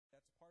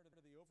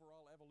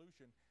overall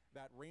evolution,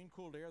 that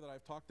rain-cooled air that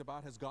I've talked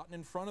about has gotten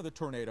in front of the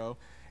tornado,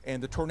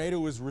 and the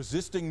tornado is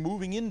resisting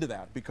moving into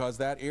that because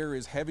that air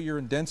is heavier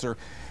and denser,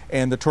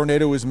 and the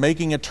tornado is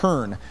making a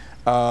turn.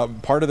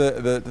 Part of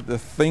the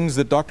things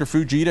that Dr.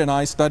 Fujita and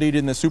I studied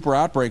in the super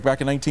outbreak back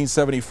in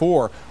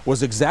 1974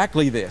 was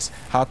exactly this,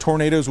 how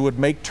tornadoes would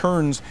make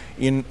turns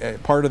in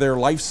part of their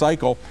life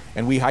cycle,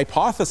 and we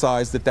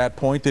hypothesized at that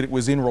point that it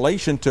was in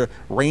relation to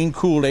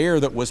rain-cooled air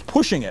that was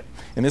pushing it.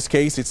 In this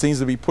case, it seems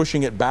to be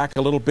pushing it back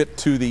a little bit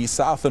to the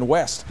south and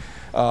west.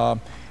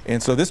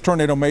 And so this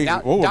tornado may...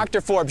 Now, Dr.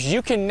 Forbes,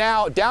 you can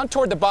now, down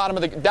toward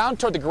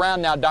the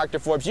ground now, Dr.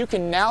 Forbes, you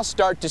can now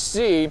start to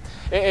see,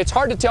 it's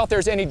hard to tell if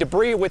there's any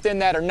debris within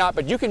that or not,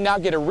 but you can now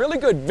get a really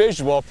good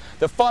visual,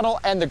 the funnel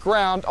and the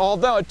ground,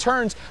 although it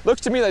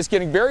looks to me like it's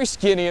getting very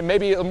skinny and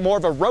maybe more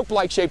of a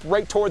rope-like shape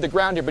right toward the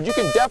ground here, but you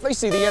can definitely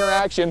see the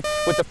interaction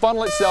with the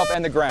funnel itself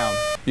and the ground.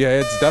 Yeah,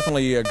 it's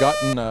definitely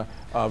gotten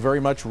very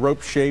much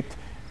rope-shaped,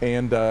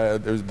 and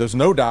there's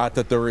no doubt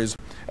that there is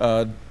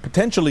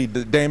potentially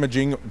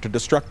damaging to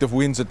destructive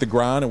winds at the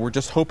ground, and we're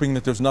just hoping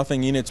that there's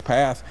nothing in its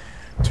path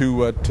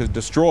to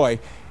destroy.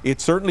 It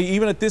certainly,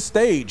 even at this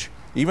stage,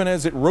 even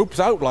as it ropes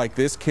out like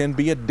this, can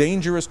be a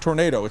dangerous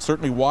tornado. It's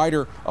certainly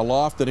wider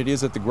aloft than it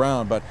is at the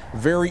ground, but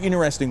very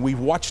interesting. We've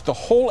watched the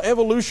whole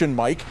evolution,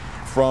 Mike,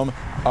 from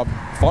a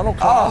funnel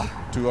cloud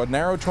to a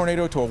narrow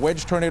tornado to a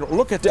wedge tornado.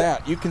 Look at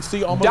that. You can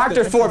see almost...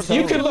 Dr. Forbes,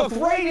 you can look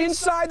right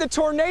inside the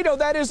tornado.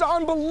 That is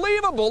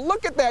unbelievable.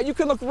 Look at that. You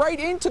can look right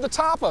into the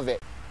top of it.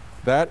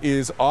 That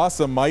is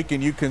awesome, Mike,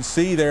 and you can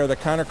see there the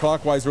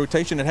counterclockwise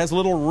rotation. It has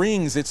little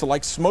rings. It's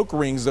like smoke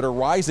rings that are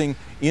rising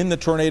in the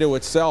tornado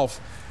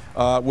itself.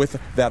 With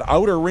that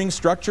outer ring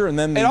structure, and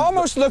then it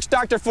almost looks,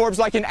 Dr. Forbes,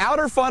 like an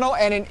outer funnel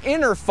and an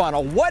inner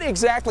funnel. What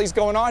exactly is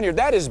going on here?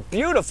 That is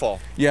beautiful.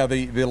 Yeah,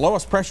 the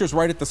lowest pressure is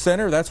right at the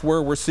center. That's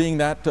where we're seeing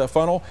that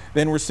funnel.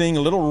 Then we're seeing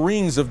little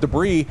rings of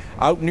debris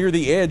out near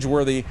the edge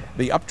where the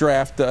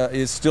updraft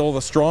is still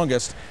the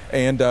strongest,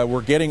 and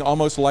we're getting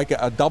almost like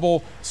a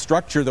double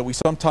structure that we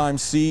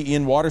sometimes see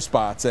in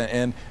waterspouts,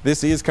 and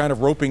this is kind of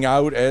roping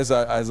out as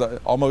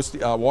a almost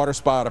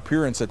waterspout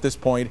appearance at this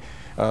point.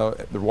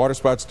 The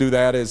waterspouts do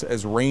that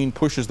as rain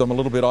pushes them a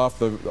little bit off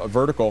the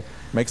vertical,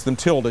 makes them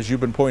tilt, as you've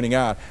been pointing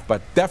out.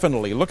 But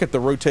definitely, look at the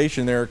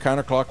rotation there,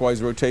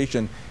 counterclockwise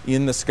rotation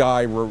in the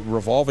sky,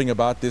 revolving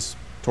about this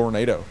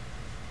tornado.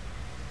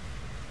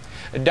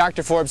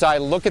 Dr. Forbes, I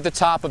look at the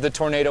top of the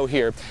tornado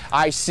here.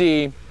 I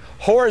see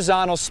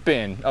horizontal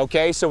spin,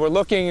 okay? So we're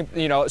looking,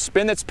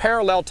 spin that's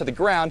parallel to the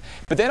ground,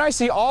 but then I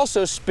see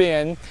also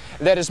spin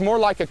that is more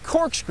like a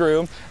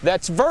corkscrew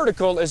that's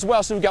vertical as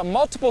well. So we've got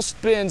multiple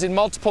spins in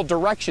multiple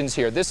directions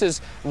here. This is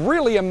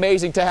really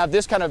amazing to have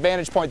this kind of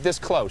vantage point this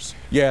close.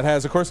 Yeah, it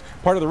has. Of course,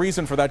 part of the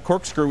reason for that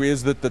corkscrew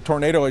is that the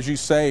tornado, as you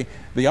say,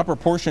 the upper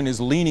portion is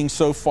leaning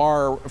so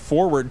far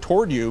forward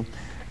toward you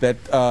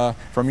that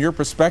from your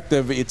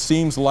perspective, it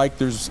seems like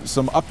there's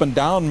some up and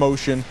down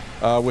motion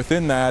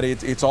within that.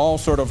 It's all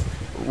sort of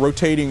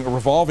rotating,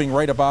 revolving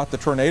right about the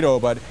tornado,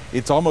 but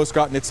it's almost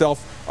gotten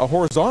itself a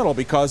horizontal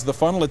because the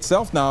funnel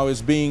itself now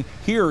is being,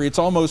 here it's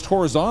almost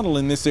horizontal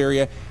in this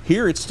area,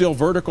 here it's still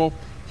vertical,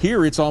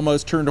 here it's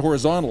almost turned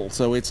horizontal,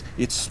 so it's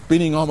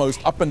spinning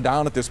almost up and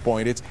down at this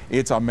point.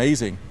 It's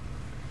amazing.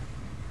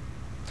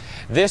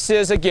 This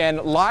is, again,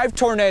 live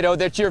tornado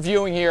that you're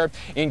viewing here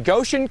in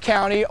Goshen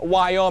County,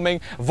 Wyoming.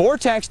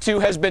 Vortex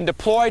 2 has been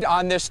deployed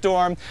on this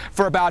storm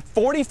for about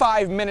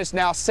 45 minutes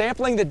now,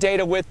 sampling the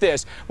data with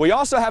this. We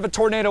also have a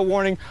tornado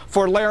warning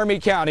for Laramie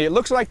County. It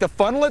looks like the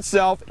funnel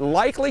itself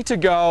likely to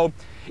go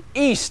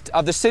east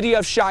of the city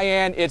of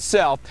Cheyenne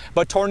itself,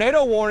 but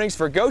tornado warnings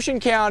for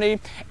Goshen County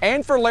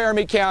and for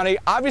Laramie County.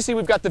 Obviously,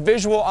 we've got the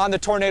visual on the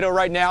tornado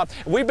right now.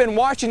 We've been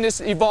watching this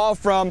evolve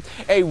from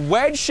a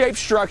wedge-shaped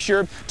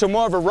structure to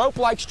more of a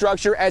rope-like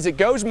structure as it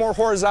goes more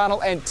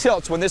horizontal and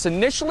tilts. When this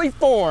initially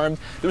formed,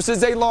 this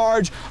is a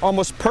large,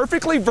 almost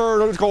perfectly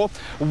vertical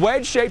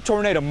wedge-shaped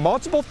tornado.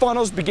 Multiple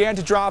funnels began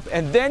to drop,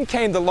 and then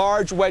came the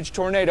large wedge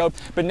tornado.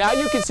 But now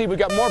you can see we've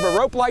got more of a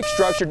rope-like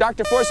structure.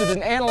 Dr. Forrest has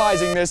been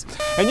analyzing this,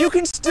 and you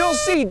can still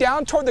see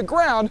down toward the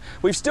ground,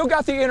 we've still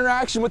got the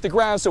interaction with the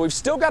ground, so we've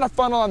still got a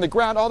funnel on the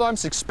ground, although I'm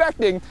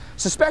suspecting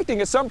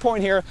at some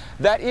point here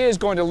that is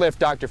going to lift,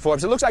 Dr.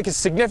 Forbes. It looks like it's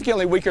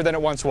significantly weaker than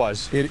it once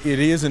was. It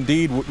is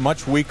indeed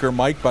much weaker,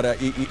 Mike, but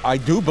I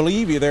do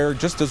believe you there,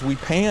 just as we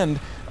panned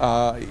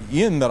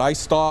in, that I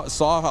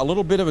saw a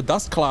little bit of a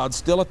dust cloud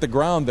still at the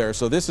ground there,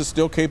 so this is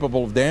still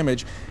capable of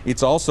damage.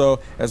 It's also,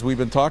 as we've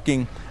been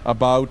talking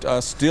about,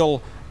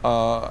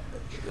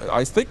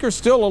 I think there's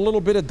still a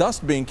little bit of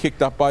dust being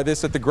kicked up by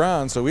this at the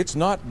ground, so it's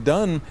not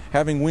done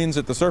having winds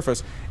at the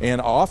surface. And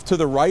off to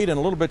the right and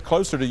a little bit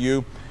closer to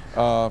you,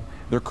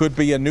 there could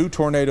be a new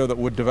tornado that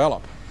would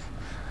develop.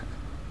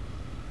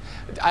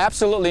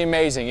 Absolutely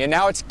amazing. And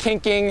now it's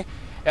kinking,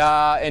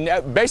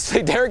 and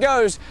basically there it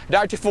goes,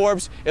 Dr.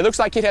 Forbes. It looks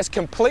like it has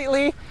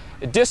completely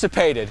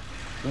dissipated.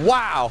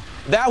 Wow,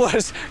 that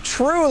was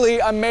truly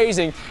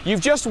amazing.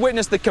 You've just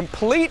witnessed the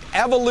complete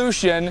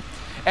evolution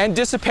and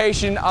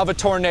dissipation of a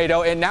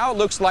tornado, and now it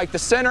looks like the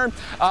center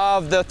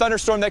of the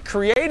thunderstorm that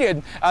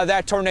created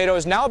that tornado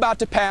is now about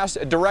to pass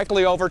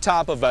directly over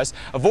top of us.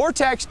 A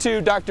Vortex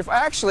 2,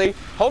 actually,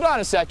 hold on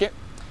a second.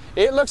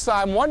 It looks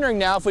like, I'm wondering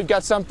now if we've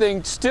got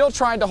something still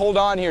trying to hold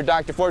on here,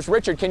 Dr. Forbes.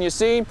 Richard, can you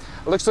see? It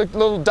looks like a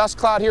little dust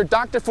cloud here.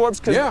 Dr.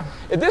 Forbes, yeah.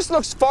 This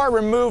looks far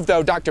removed,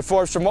 though, Dr.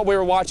 Forbes, from what we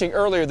were watching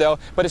earlier, though,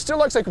 but it still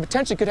looks like we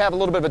potentially could have a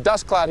little bit of a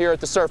dust cloud here at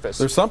the surface.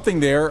 There's something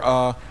there.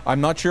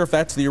 I'm not sure if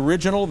that's the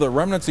original, the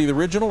remnants of the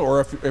original, or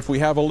if we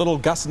have a little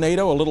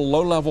gustnado, a little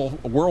low-level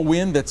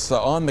whirlwind that's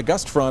on the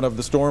gust front of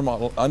the storm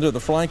under the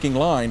flanking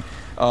line.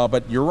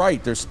 But you're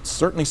right, there's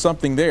certainly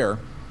something there.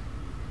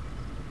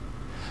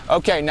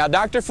 Okay, now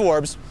Dr.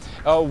 Forbes,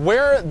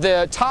 where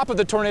the top of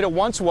the tornado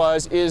once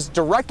was is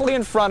directly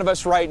in front of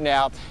us right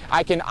now.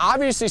 I can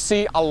obviously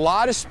see a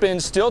lot of spin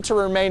still to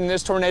remain in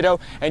this tornado,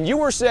 and you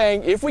were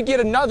saying if we get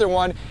another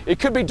one, it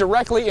could be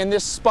directly in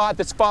this spot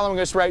that's following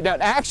us right now.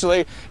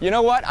 Actually, you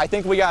know what? I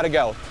think we gotta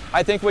go.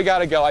 I think we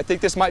gotta go. I think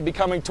this might be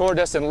coming toward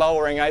us and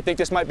lowering. I think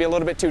this might be a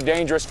little bit too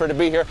dangerous for it to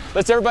be here.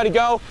 Let's everybody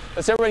go.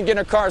 Let's everybody get in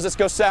our cars. Let's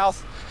go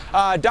south.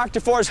 Dr.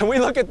 Forbes, when we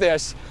look at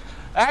this,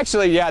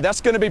 actually, yeah,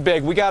 that's gonna be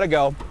big. We gotta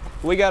go.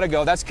 We got to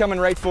go. That's coming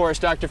right for us,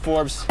 Dr.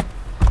 Forbes.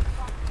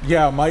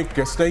 Yeah, Mike,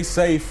 stay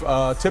safe.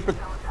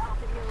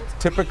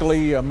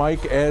 Typically,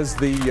 Mike, as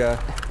the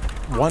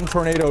one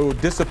tornado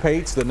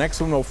dissipates, the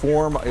next one will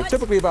form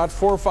typically about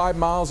 4 or 5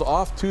 miles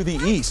off to the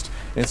east.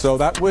 And so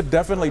that would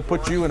definitely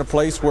put you in a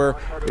place where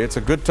it's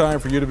a good time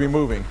for you to be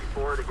moving.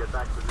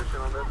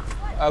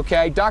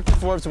 Okay, Dr.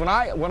 Forbes, when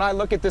I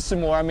look at this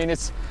some more, I mean,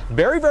 it's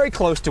very, very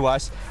close to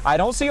us. I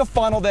don't see a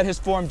funnel that has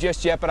formed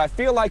just yet, but I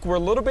feel like we're a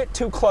little bit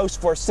too close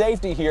for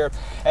safety here.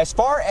 As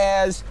far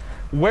as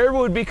where we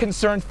would be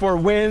concerned for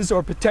winds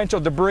or potential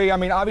debris, I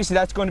mean, obviously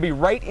that's going to be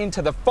right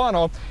into the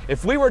funnel.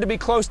 If we were to be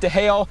close to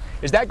hail,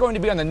 is that going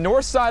to be on the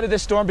north side of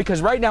this storm?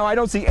 Because right now I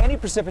don't see any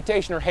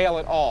precipitation or hail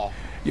at all.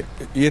 Yeah,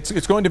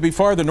 it's going to be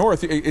farther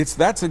north.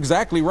 That's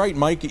exactly right,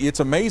 Mike. It's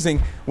amazing.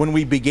 When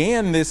we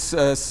began this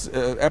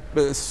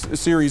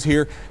series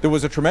here, there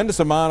was a tremendous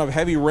amount of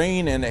heavy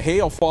rain and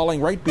hail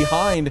falling right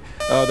behind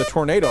the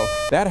tornado.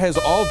 That has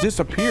all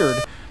disappeared,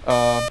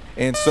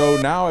 and so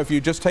now if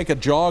you just take a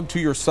jog to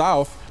your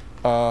south,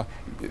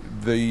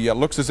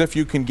 looks as if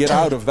you can get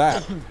out of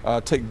that.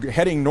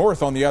 Heading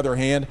north, on the other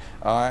hand,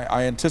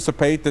 I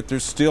anticipate that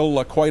there's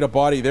still quite a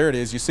body. There it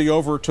is. You see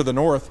over to the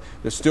north,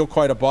 there's still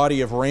quite a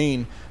body of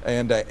rain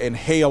and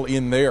hail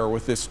in there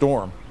with this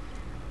storm.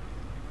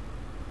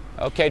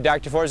 Okay,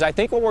 Dr. Forbes, I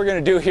think what we're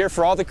going to do here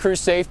for all the crew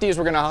safety is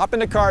we're going to hop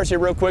into cars here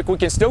real quick. We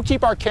can still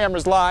keep our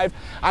cameras live.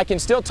 I can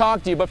still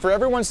talk to you, but for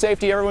everyone's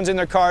safety, everyone's in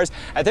their cars.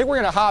 I think we're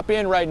going to hop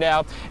in right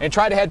now and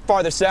try to head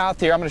farther south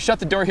here. I'm going to shut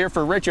the door here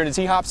for Richard as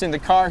he hops in the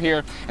car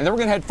here, and then we're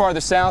going to head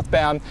farther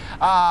southbound.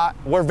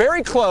 We're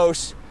very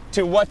close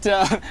to what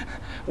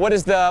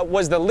was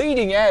the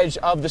leading edge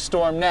of the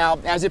storm now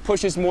as it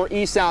pushes more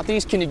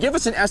east-southeast. Can you give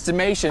us an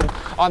estimation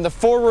on the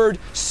forward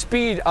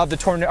speed of the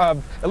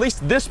tornado, at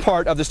least this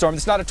part of the storm?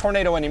 It's not a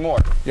tornado anymore.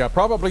 Yeah,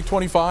 probably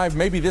 25.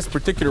 Maybe this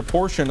particular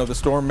portion of the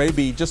storm may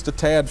be just a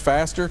tad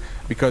faster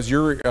because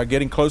you're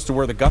getting close to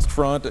where the gust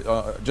front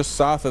just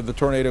south of the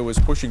tornado is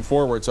pushing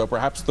forward. So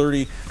perhaps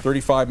 30,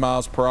 35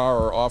 miles per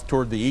hour off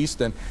toward the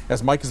east. And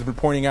as Mike has been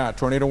pointing out,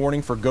 tornado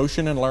warning for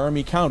Goshen and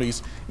Laramie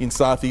counties in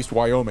southeast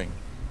Wyoming.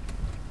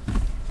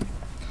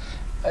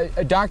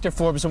 Dr.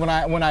 Forbes, when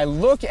I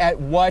look at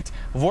what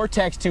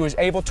Vortex 2 is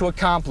able to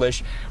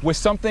accomplish with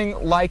something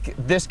like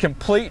this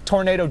complete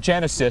tornado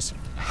genesis,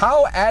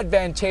 how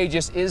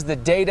advantageous is the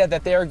data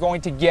that they are going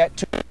to get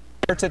to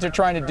that they're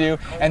trying to do,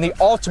 and the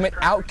ultimate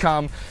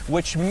outcome,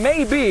 which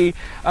may be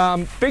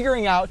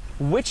figuring out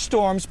which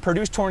storms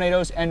produce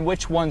tornadoes and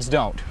which ones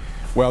don't?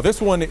 Well,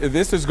 this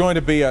is going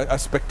to be a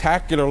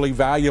spectacularly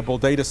valuable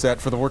data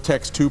set for the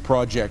Vortex 2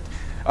 project.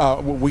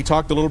 We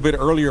talked a little bit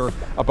earlier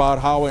about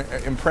how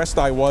impressed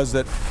I was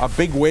that a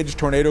big wedge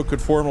tornado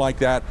could form like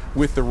that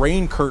with the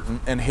rain curtain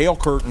and hail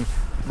curtain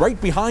right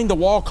behind the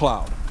wall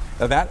cloud.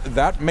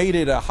 That made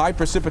it a high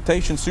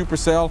precipitation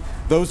supercell.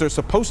 Those are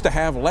supposed to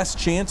have less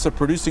chance of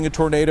producing a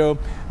tornado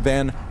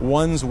than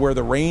ones where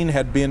the rain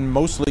had been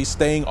mostly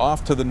staying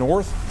off to the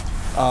north.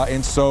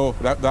 And so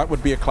that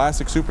would be a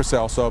classic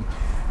supercell. So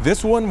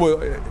this one,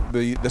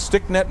 the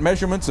stick net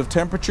measurements of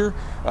temperature,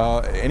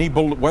 any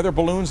weather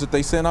balloons that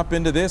they send up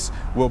into this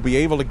will be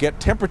able to get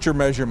temperature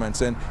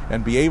measurements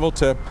and be able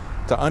to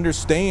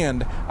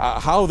understand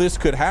how this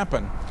could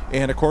happen.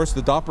 And of course,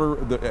 the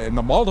Doppler and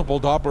the multiple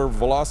Doppler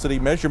velocity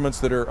measurements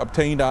that are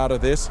obtained out of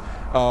this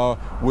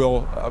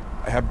will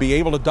be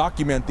able to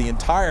document the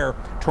entire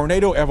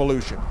tornado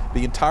evolution,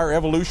 the entire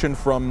evolution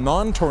from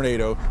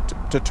non-tornado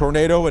to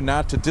tornado and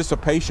now to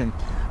dissipation.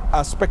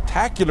 A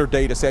spectacular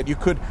data set. You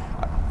could,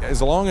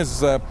 as long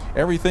as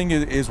everything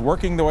is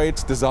working the way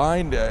it's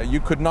designed,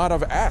 you could not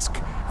have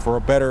asked for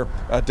a better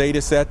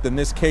data set than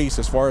this case,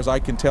 as far as I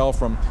can tell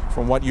from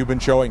what you've been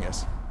showing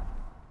us.